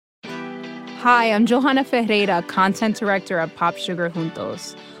Hi, I'm Johanna Ferreira, content director at Pop Sugar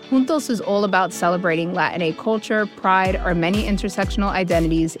Juntos. Juntos is all about celebrating Latinx culture, pride, our many intersectional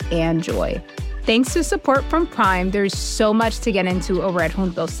identities, and joy. Thanks to support from Prime, there's so much to get into over at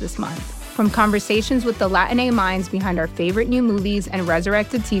Juntos this month. From conversations with the Latinx minds behind our favorite new movies and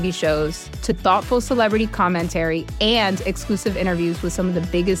resurrected TV shows, to thoughtful celebrity commentary and exclusive interviews with some of the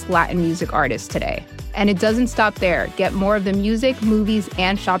biggest Latin music artists today. And it doesn't stop there. Get more of the music, movies,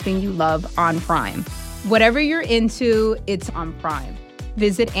 and shopping you love on Prime. Whatever you're into, it's on Prime.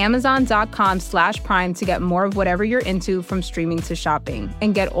 Visit Amazon.com/Prime to get more of whatever you're into, from streaming to shopping.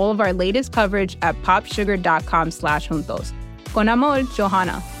 And get all of our latest coverage at popsugar.com/juntos. Con amor,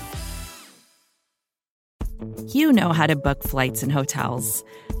 Johanna. You know how to book flights and hotels.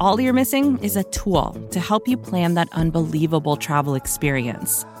 All you're missing is a tool to help you plan that unbelievable travel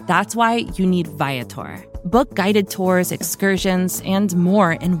experience. That's why you need Viator. Book guided tours, excursions, and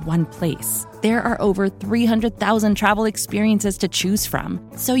more in one place. There are over 300,000 travel experiences to choose from,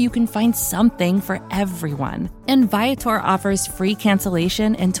 so you can find something for everyone. And Viator offers free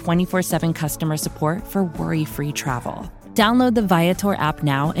cancellation and 24/7 customer support for worry-free travel. Download the Viator app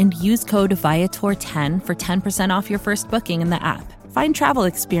now and use code Viator10 for 10% off your first booking in the app. Find travel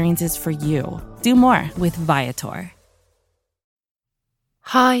experiences for you. Do more with Viator.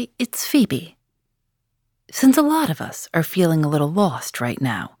 Hi, it's Phoebe. Since a lot of us are feeling a little lost right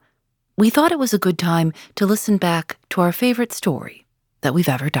now, we thought it was a good time to listen back to our favorite story that we've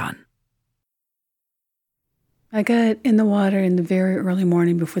ever done. I got in the water in the very early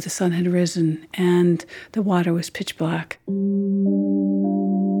morning before the sun had risen, and the water was pitch black.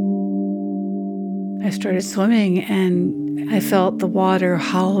 I started swimming, and I felt the water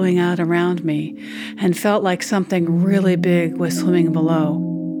hollowing out around me and felt like something really big was swimming below.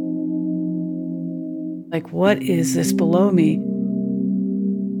 Like, what is this below me?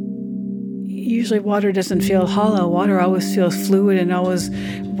 Usually water doesn't feel hollow. Water always feels fluid and always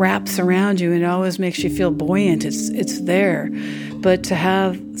wraps around you and always makes you feel buoyant. It's there. But to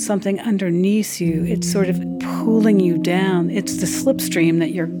have something underneath you, it's sort of pulling you down. It's the slipstream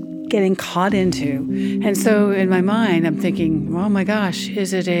that you're getting caught into. And so in my mind, I'm thinking, oh my gosh,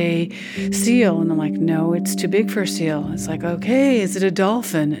 is it a seal? And I'm like, no, it's too big for a seal. It's like, okay, is it a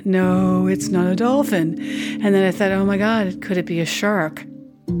dolphin? No, it's not a dolphin. And then I thought, oh my God, could it be a shark?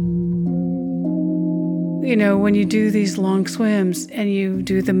 You know, when you do these long swims and you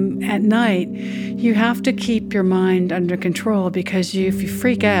do them at night, you have to keep your mind under control, because if you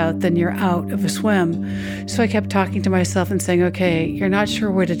freak out, then you're out of a swim. So I kept talking to myself and saying, okay, you're not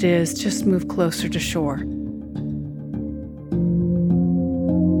sure what it is, just move closer to shore.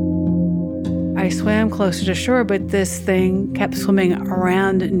 I swam closer to shore, but this thing kept swimming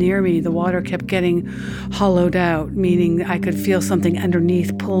around near me. The water kept getting hollowed out, meaning I could feel something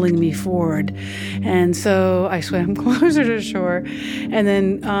underneath pulling me forward. And so I swam closer to shore and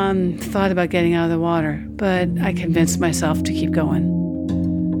then thought about getting out of the water. But I convinced myself to keep going.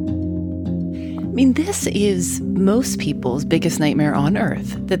 I mean, this is most people's biggest nightmare on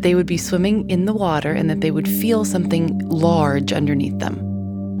Earth, that they would be swimming in the water and that they would feel something large underneath them.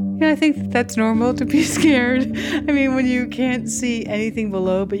 Yeah, I think that's normal to be scared. I mean, when you can't see anything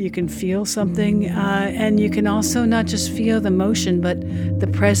below, but you can feel something, and you can also not just feel the motion, but the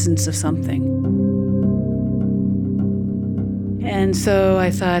presence of something. And so I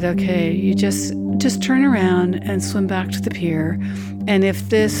thought, okay, you just turn around and swim back to the pier. And if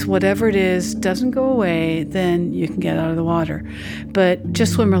this, whatever it is, doesn't go away, then you can get out of the water. But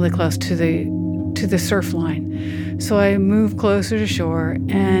just swim really close to the surf line. So I moved closer to shore,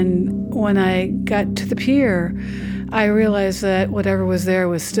 and when I got to the pier, I realized that whatever was there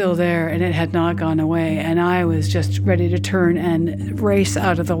was still there and it had not gone away, and I was just ready to turn and race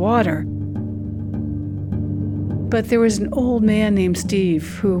out of the water. But there was an old man named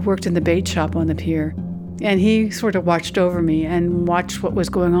Steve who worked in the bait shop on the pier. And he sort of watched over me and watched what was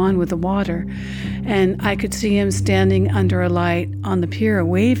going on with the water. And I could see him standing under a light on the pier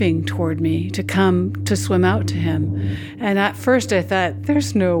waving toward me to come to swim out to him. And at first I thought,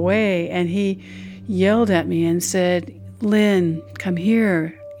 there's no way. And he yelled at me and said, Lynn, come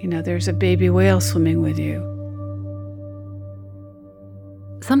here. You know, there's a baby whale swimming with you.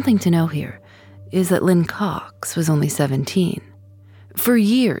 Something to know here is that Lynn Cox was only 17. For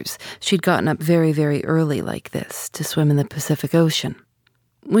years, she'd gotten up very, very early like this to swim in the Pacific Ocean.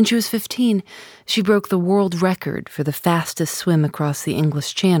 When she was 15, she broke the world record for the fastest swim across the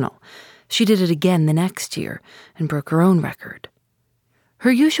English Channel. She did it again the next year and broke her own record.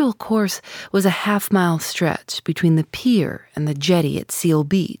 Her usual course was a half-mile stretch between the pier and the jetty at Seal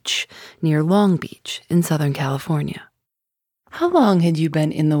Beach, near Long Beach in Southern California. How long had you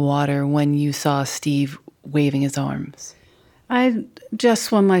been in the water when you saw Steve waving his arms? I just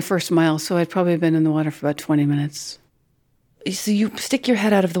swum my first mile, so I'd probably been in the water for about 20 minutes. So you stick your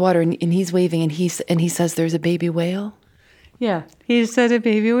head out of the water and he's waving and he says there's a baby whale? Yeah, he said a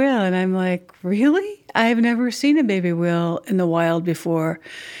baby whale, and I'm like, really? I've never seen a baby whale in the wild before.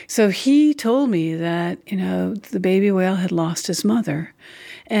 So he told me that, the baby whale had lost his mother,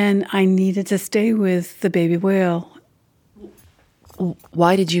 and I needed to stay with the baby whale.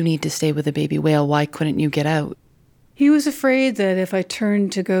 Why did you need to stay with the baby whale? Why couldn't you get out? He was afraid that if I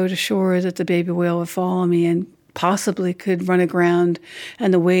turned to go to shore, that the baby whale would follow me and possibly could run aground,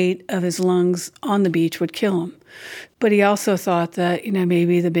 and the weight of his lungs on the beach would kill him. But he also thought that,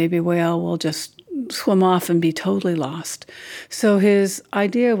 maybe the baby whale will just swim off and be totally lost. So his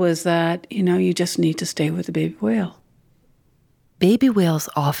idea was that, you just need to stay with the baby whale. Baby whales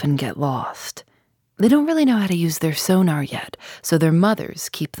often get lost. They don't really know how to use their sonar yet, so their mothers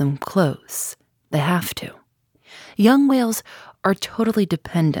keep them close. They have to. Young whales are totally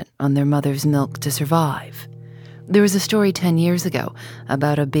dependent on their mother's milk to survive. There was a story 10 years ago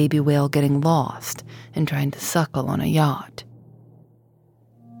about a baby whale getting lost and trying to suckle on a yacht.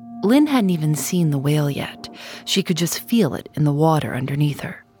 Lynn hadn't even seen the whale yet. She could just feel it in the water underneath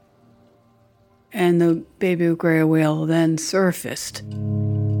her. And the baby gray whale then surfaced.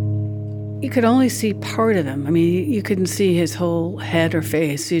 You could only see part of him. I mean, you couldn't see his whole head or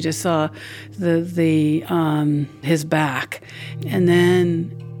face. You just saw his back. And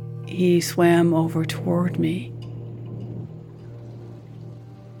then he swam over toward me.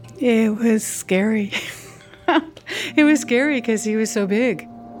 It was scary. It was scary because he was so big.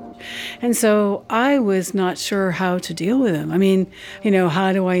 And so I was not sure how to deal with him. I mean,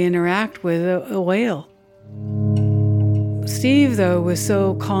 how do I interact with a whale? Steve, though, was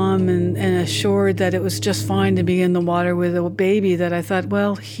so calm and assured that it was just fine to be in the water with a baby that I thought,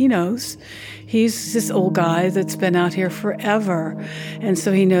 well, he knows. He's this old guy that's been out here forever, and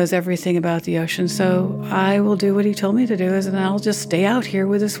so he knows everything about the ocean. So I will do what he told me to do, and I'll just stay out here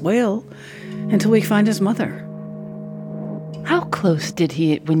with this whale until we find his mother. How close did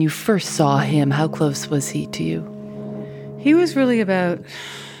he, when you first saw him, how close was he to you? He was really about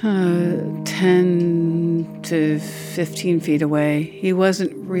 10 to 15 feet away. He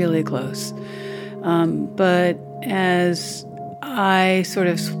wasn't really close. But as I sort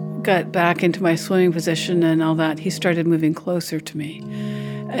of got back into my swimming position and all that, he started moving closer to me,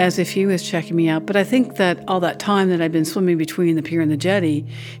 as if he was checking me out. But I think that all that time that I'd been swimming between the pier and the jetty,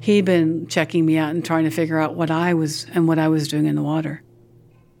 he'd been checking me out and trying to figure out what I was doing in the water.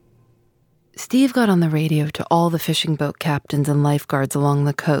 Steve got on the radio to all the fishing boat captains and lifeguards along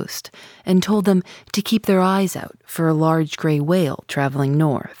the coast and told them to keep their eyes out for a large gray whale traveling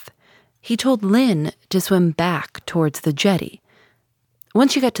north. He told Lynn to swim back towards the jetty.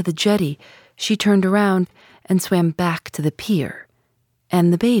 Once she got to the jetty, she turned around and swam back to the pier,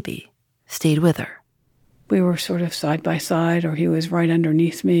 and the baby stayed with her. We were sort of side by side, or he was right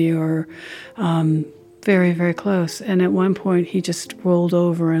underneath me, or very, very close. And at one point, he just rolled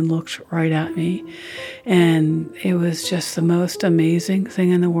over and looked right at me. And it was just the most amazing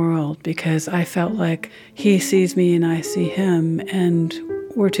thing in the world, because I felt like he sees me and I see him, and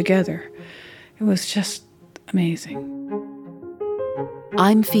we're together. It was just amazing.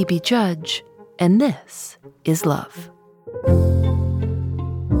 I'm Phoebe Judge, and this is Love.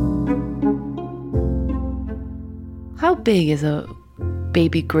 How big is a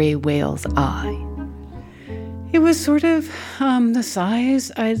baby gray whale's eye? It was sort of the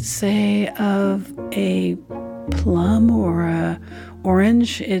size, I'd say, of a plum or a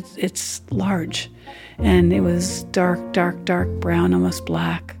orange. It's large, and it was dark brown, almost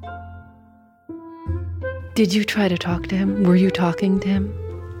black. Did you try to talk to him? Were you talking to him?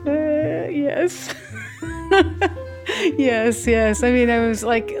 Yes. Yes. I mean, I was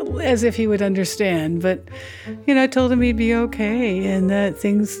like, as if he would understand, but, I told him he'd be okay and that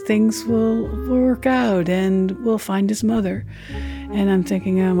things will work out and we'll find his mother. And I'm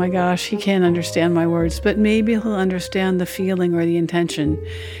thinking, oh my gosh, he can't understand my words, but maybe he'll understand the feeling or the intention,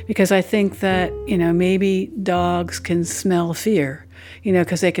 because I think that, maybe dogs can smell fear,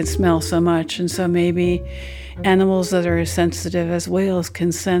 because they can smell so much. And so maybe animals that are as sensitive as whales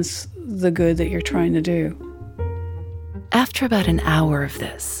can sense the good that you're trying to do. After about an hour of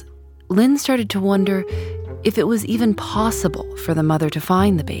this, Lynn started to wonder if it was even possible for the mother to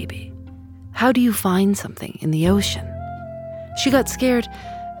find the baby. How do you find something in the ocean? She got scared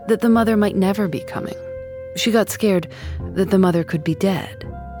that the mother might never be coming. She got scared that the mother could be dead.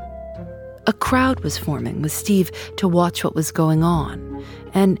 A crowd was forming with Steve to watch what was going on,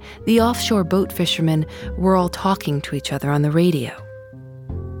 and the offshore boat fishermen were all talking to each other on the radio.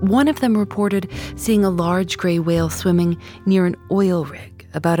 One of them reported seeing a large gray whale swimming near an oil rig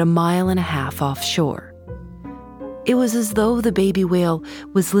about 1.5 miles offshore. It was as though the baby whale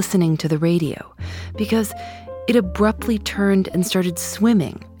was listening to the radio, because it abruptly turned and started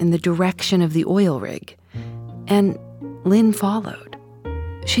swimming in the direction of the oil rig. And Lynn followed.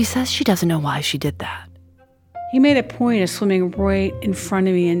 She says she doesn't know why she did that. He made a point of swimming right in front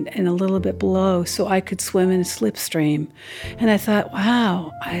of me and a little bit below so I could swim in a slipstream. And I thought,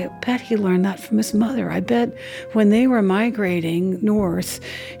 wow, I bet he learned that from his mother. I bet when they were migrating north,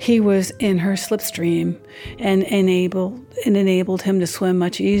 he was in her slipstream and enabled him to swim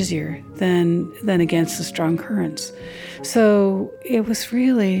much easier than against the strong currents. So it was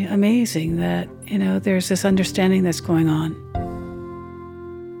really amazing that, there's this understanding that's going on.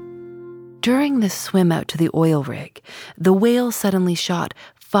 During this swim out to the oil rig, the whale suddenly shot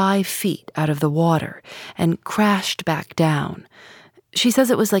 5 feet out of the water and crashed back down. She says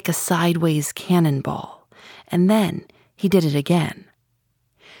it was like a sideways cannonball. And then he did it again.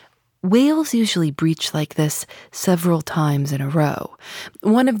 Whales usually breach like this several times in a row.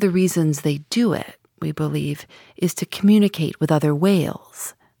 One of the reasons they do it, we believe, is to communicate with other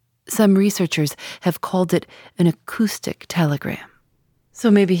whales. Some researchers have called it an acoustic telegram. So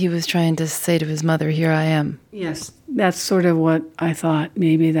maybe he was trying to say to his mother, here I am. Yes, that's sort of what I thought.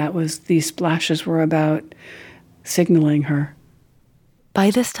 Maybe these splashes were about signaling her. By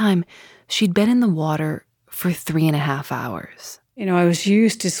this time, she'd been in the water for 3.5 hours. I was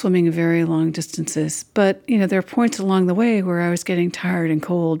used to swimming very long distances, but, there are points along the way where I was getting tired and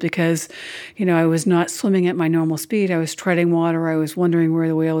cold because, I was not swimming at my normal speed. I was treading water. I was wondering where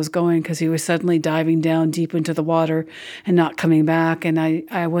the whale was going because he was suddenly diving down deep into the water and not coming back, and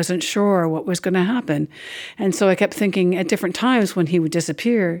I wasn't sure what was going to happen. And so I kept thinking at different times when he would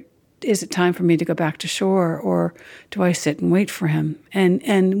disappear, is it time for me to go back to shore, or do I sit and wait for him?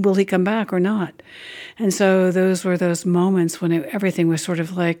 And will he come back or not? And so those were those moments when everything was sort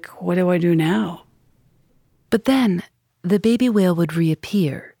of like, what do I do now? But then the baby whale would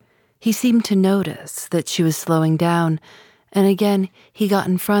reappear. He seemed to notice that she was slowing down, and again he got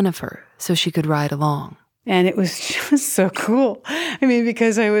in front of her so she could ride along. And it was just so cool.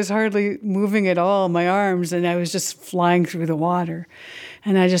 Because I was hardly moving at all, my arms, and I was just flying through the water.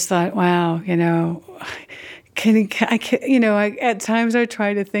 And I just thought, wow, at times I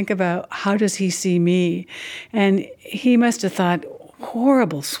try to think about how does he see me? And he must have thought,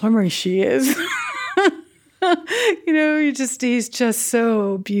 horrible swimmer she is. He's just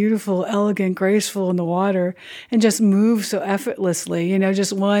so beautiful, elegant, graceful in the water and just moves so effortlessly.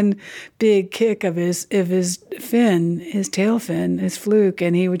 Just one big kick of his fin, his tail fin, his fluke,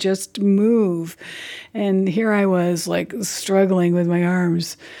 and he would just move. And here I was like struggling with my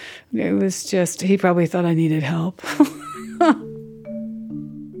arms. It was just, he probably thought I needed help.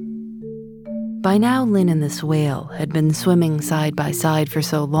 By now, Lynn and this whale had been swimming side by side for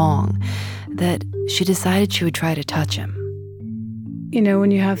so long that she decided she would try to touch him.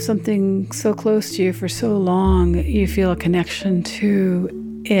 When you have something so close to you for so long, you feel a connection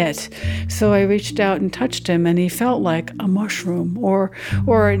to it. So I reached out and touched him, and he felt like a mushroom or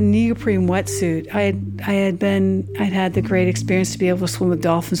a neoprene wetsuit. I'd had the great experience to be able to swim with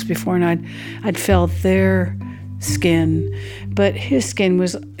dolphins before, and I'd felt their skin, but his skin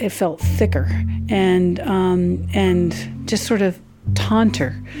felt thicker and just sort of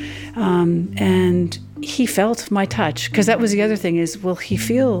taunter. And he felt my touch, because that was the other thing is, will he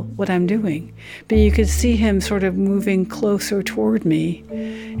feel what I'm doing? But you could see him sort of moving closer toward me,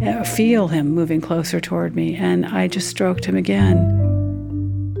 feel him moving closer toward me, and I just stroked him again.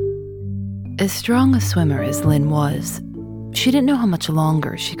 As strong a swimmer as Lynn was, she didn't know how much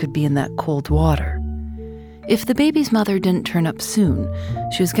longer she could be in that cold water. If the baby's mother didn't turn up soon,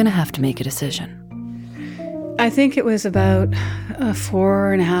 she was going to have to make a decision. I think it was about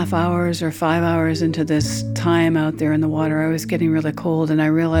 4.5 hours or 5 hours into this time out there in the water, I was getting really cold, and I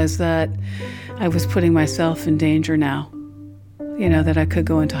realized that I was putting myself in danger now, that I could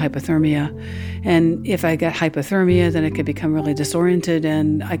go into hypothermia. And if I get hypothermia, then I could become really disoriented,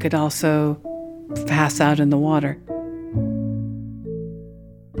 and I could also pass out in the water.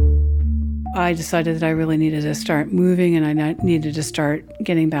 I decided that I really needed to start moving, and I needed to start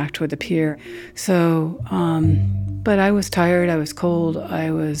getting back toward the pier. So, but I was tired, I was cold,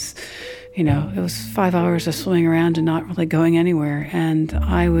 I was, it was 5 hours of swimming around and not really going anywhere. And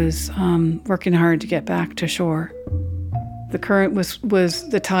I was working hard to get back to shore. the current was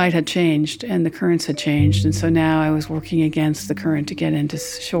the tide had changed and the currents had changed. And so now I was working against the current to get into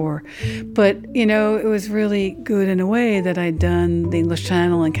shore. But, it was really good in a way that I'd done the English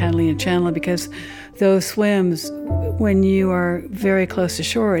Channel and Catalina Channel, because those swims, when you are very close to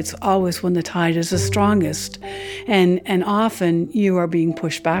shore, it's always when the tide is the strongest. And often you are being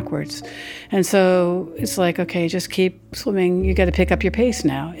pushed backwards. And so it's like, okay, just keep swimming. You got to pick up your pace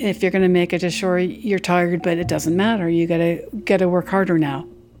now. If you're going to make it to shore, you're tired, but it doesn't matter. You got to work harder now.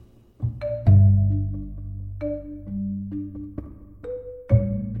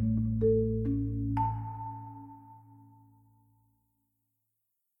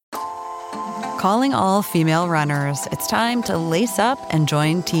 Calling all female runners, it's time to lace up and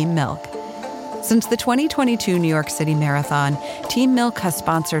join Team Milk. Since the 2022 New York City Marathon, Team Milk has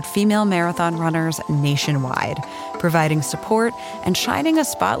sponsored female marathon runners nationwide, providing support and shining a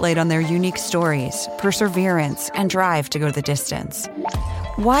spotlight on their unique stories, perseverance, and drive to go the distance.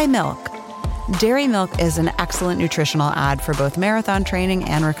 Why milk? Dairy milk is an excellent nutritional ad for both marathon training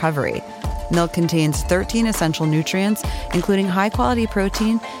and recovery. Milk contains 13 essential nutrients, including high-quality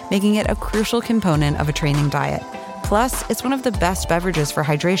protein, making it a crucial component of a training diet. Plus, it's one of the best beverages for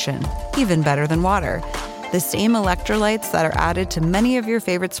hydration, even better than water. The same electrolytes that are added to many of your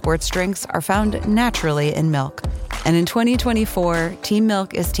favorite sports drinks are found naturally in milk. And in 2024, Team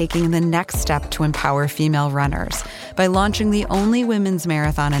Milk is taking the next step to empower female runners by launching the only women's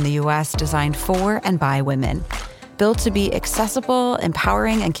marathon in the U.S. designed for and by women. Built to be accessible,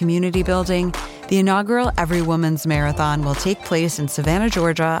 empowering, and community building, the inaugural Every Woman's Marathon will take place in Savannah,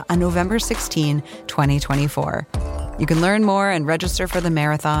 Georgia on November 16, 2024. You can learn more and register for the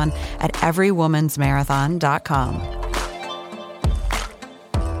marathon at everywomansmarathon.com.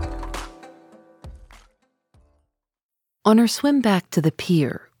 On her swim back to the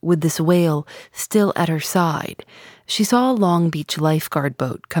pier, with this whale still at her side, she saw a Long Beach lifeguard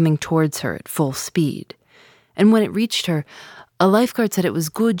boat coming towards her at full speed. And when it reached her, a lifeguard said it was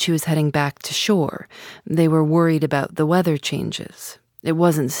good she was heading back to shore. They were worried about the weather changes. It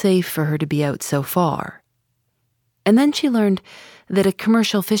wasn't safe for her to be out so far. And then she learned that a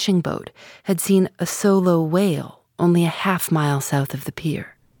commercial fishing boat had seen a solo whale only a half-mile south of the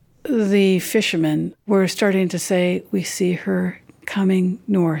pier. The fishermen were starting to say, we see her coming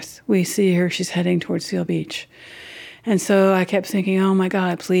north. We see her, she's heading towards Seal Beach. And so I kept thinking, oh my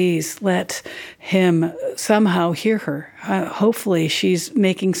God, please let him somehow hear her. Hopefully she's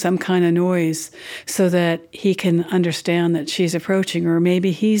making some kind of noise so that he can understand that she's approaching, or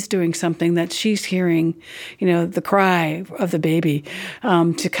maybe he's doing something that she's hearing, the cry of the baby,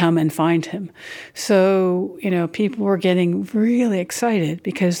 to come and find him. So, people were getting really excited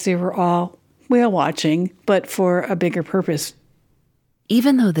because they were all whale watching, but for a bigger purpose.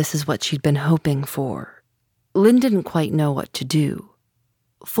 Even though this is what she'd been hoping for, Lynn didn't quite know what to do.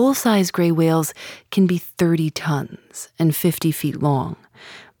 Full-size gray whales can be 30 tons and 50 feet long.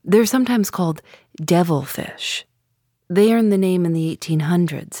 They're sometimes called devilfish. They earned the name in the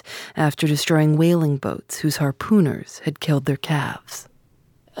 1800s after destroying whaling boats whose harpooners had killed their calves.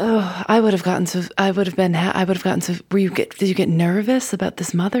 Oh, did you get nervous about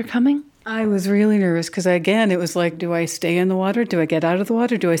this mother coming? I was really nervous because, again, it was like, do I stay in the water? Do I get out of the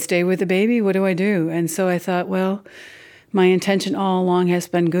water? Do I stay with the baby? What do I do? And so I thought, well, my intention all along has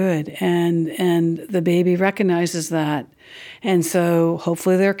been good, and the baby recognizes that. And so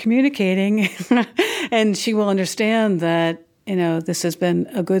hopefully they're communicating and she will understand that, this has been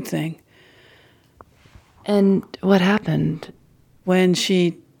a good thing. And what happened? When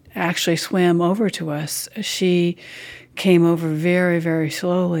she actually swam over to us, she came over very, very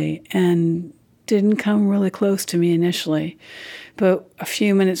slowly and didn't come really close to me initially. But a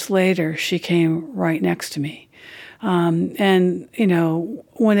few minutes later, she came right next to me. And,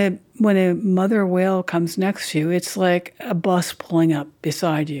 when a mother whale comes next to you, it's like a bus pulling up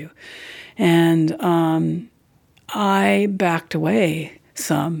beside you. And I backed away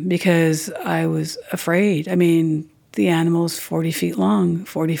some because I was afraid. I mean, the animal's 40 feet long,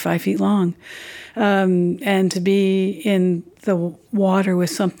 45 feet long. And to be in the water with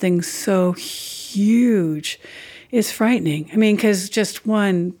something so huge is frightening. I mean, because just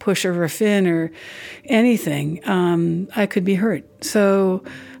one push of a fin or anything, I could be hurt. So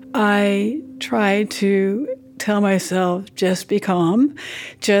I tried to tell myself, just be calm,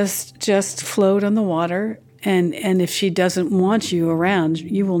 just float on the water. And if she doesn't want you around,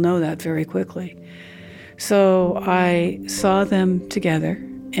 you will know that very quickly. So I saw them together,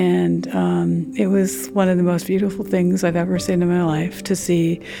 and it was one of the most beautiful things I've ever seen in my life, to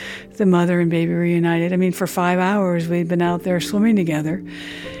see the mother and baby reunited. I mean, for 5 hours we'd been out there swimming together,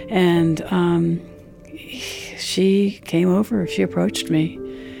 and she came over, she approached me.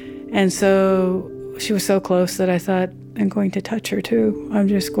 And so she was so close that I thought, I'm going to touch her too. I'm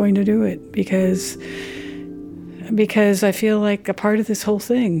just going to do it because I feel like a part of this whole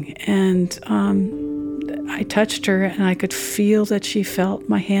thing. And I touched her and I could feel that she felt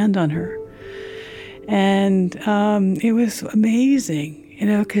my hand on her. And it was amazing,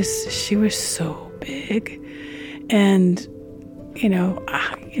 because she was so big. And,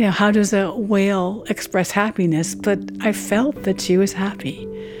 how does a whale express happiness? But I felt that she was happy,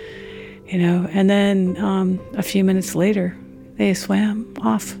 And then a few minutes later, they swam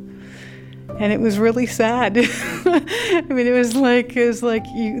off. And it was really sad. I mean, it was like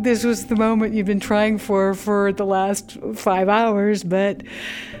this was the moment you've been trying for the last 5 hours, but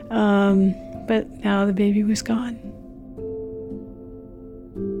now the baby was gone.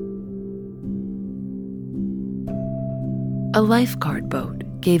 A lifeguard boat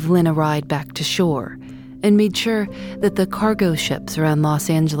gave Lynn a ride back to shore and made sure that the cargo ships around Los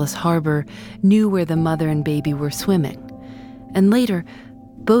Angeles Harbor knew where the mother and baby were swimming. And later,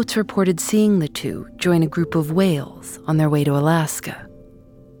 boats reported seeing the two join a group of whales on their way to Alaska.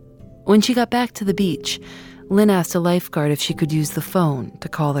 When she got back to the beach, Lynn asked a lifeguard if she could use the phone to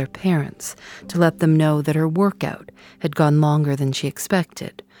call their parents to let them know that her workout had gone longer than she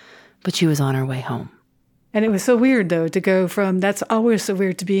expected, but she was on her way home. And it was so weird, though, to go from, that's always so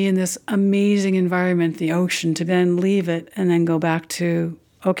weird to be in this amazing environment, the ocean, to then leave it and then go back to,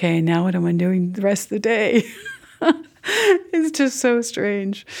 okay, now what am I doing the rest of the day? It's just so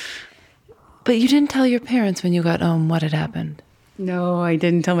strange. But you didn't tell your parents when you got home what had happened. No, I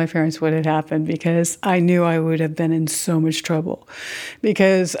didn't tell my parents what had happened because I knew I would have been in so much trouble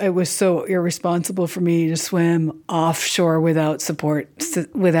because it was so irresponsible for me to swim offshore without support,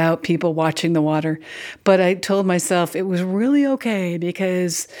 without people watching the water. But I told myself it was really okay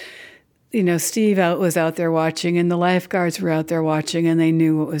because, Steve was out there watching and the lifeguards were out there watching and they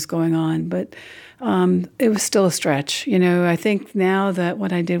knew what was going on. But it was still a stretch. I think now that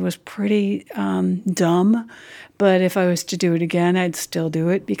what I did was pretty dumb. But if I was to do it again, I'd still do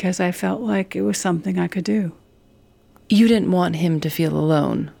it because I felt like it was something I could do. You didn't want him to feel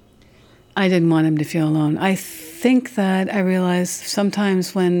alone. I didn't want him to feel alone. I think that I realized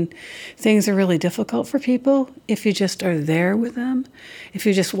sometimes when things are really difficult for people, if you just are there with them, if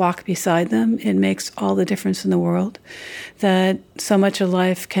you just walk beside them, it makes all the difference in the world. That so much of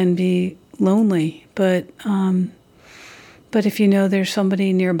life can be lonely, but if you know there's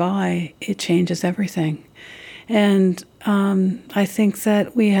somebody nearby, it changes everything. And I think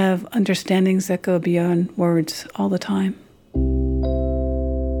that we have understandings that go beyond words all the time.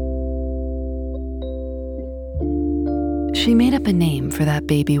 She made up a name for that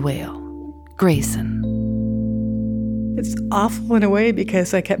baby whale, Grayson. It's awful in a way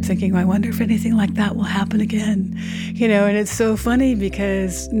because I kept thinking, I wonder if anything like that will happen again. And it's so funny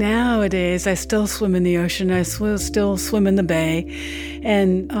because nowadays I still swim in the ocean. I still swim in the bay.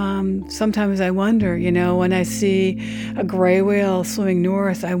 And sometimes I wonder, when I see a gray whale swimming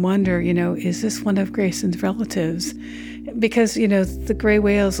north, I wonder, is this one of Grayson's relatives? Because, the gray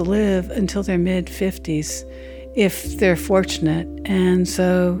whales live until their mid-50s if they're fortunate. And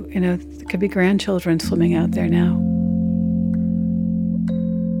so, there could be grandchildren swimming out there now.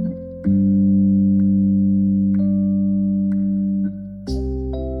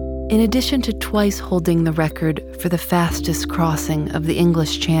 In addition to twice holding the record for the fastest crossing of the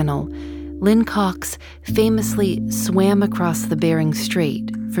English Channel, Lynn Cox famously swam across the Bering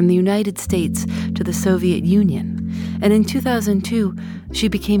Strait from the United States to the Soviet Union, and in 2002, she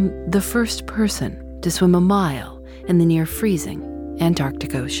became the first person to swim a mile in the near-freezing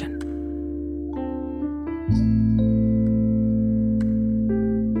Antarctic Ocean.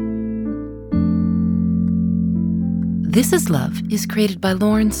 This Is Love is created by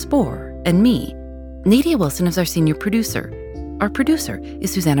Lauren Spohr and me. Nadia Wilson is our senior producer. Our producer is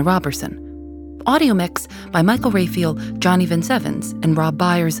Susanna Robertson. Audio mix by Michael Rayfield, Johnny Vince Evans, and Rob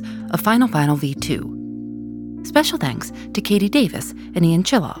Byers of Final V2. Special thanks to Katie Davis and Ian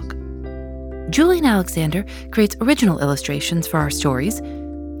Chillog. Julian Alexander creates original illustrations for our stories.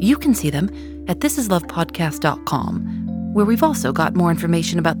 You can see them at thisislovepodcast.com, where we've also got more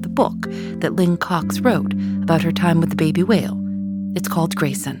information about the book that Lynn Cox wrote about her time with the baby whale. It's called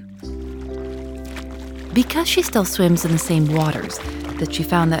Grayson. Because she still swims in the same waters that she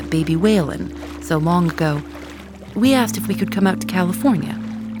found that baby whale in so long ago, we asked if we could come out to California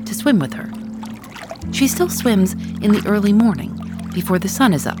to swim with her. She still swims in the early morning before the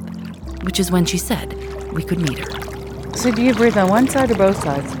sun is up, which is when she said we could meet her. So do you breathe on one side or both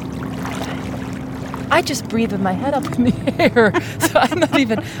sides? I just breathe with my head up in the air. So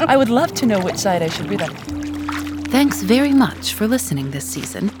I would love to know which side I should breathe on. Thanks very much for listening this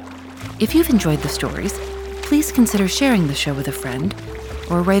season. If you've enjoyed the stories, please consider sharing the show with a friend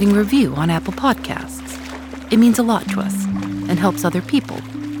or writing a review on Apple Podcasts. It means a lot to us and helps other people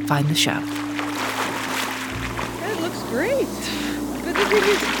find the show. That looks great. But the thing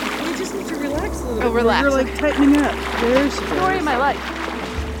is, we just need to relax a little bit. Oh, relax. You're like tightening up. There she goes. Story of my life.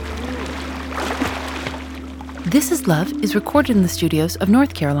 This Is Love is recorded in the studios of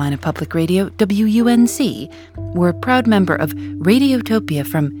North Carolina Public Radio, WUNC. We're a proud member of Radiotopia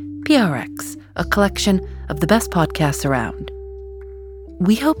from PRX, a collection of the best podcasts around.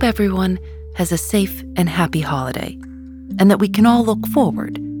 We hope everyone has a safe and happy holiday, and that we can all look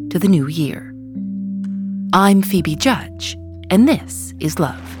forward to the new year. I'm Phoebe Judge, and this is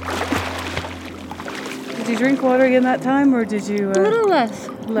Love. Did you drink water again that time, or did you... A little less.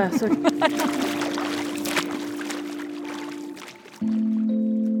 Less, okay.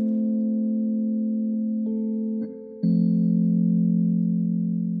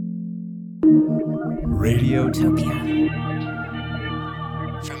 Radiotopia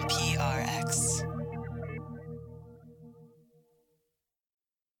from P.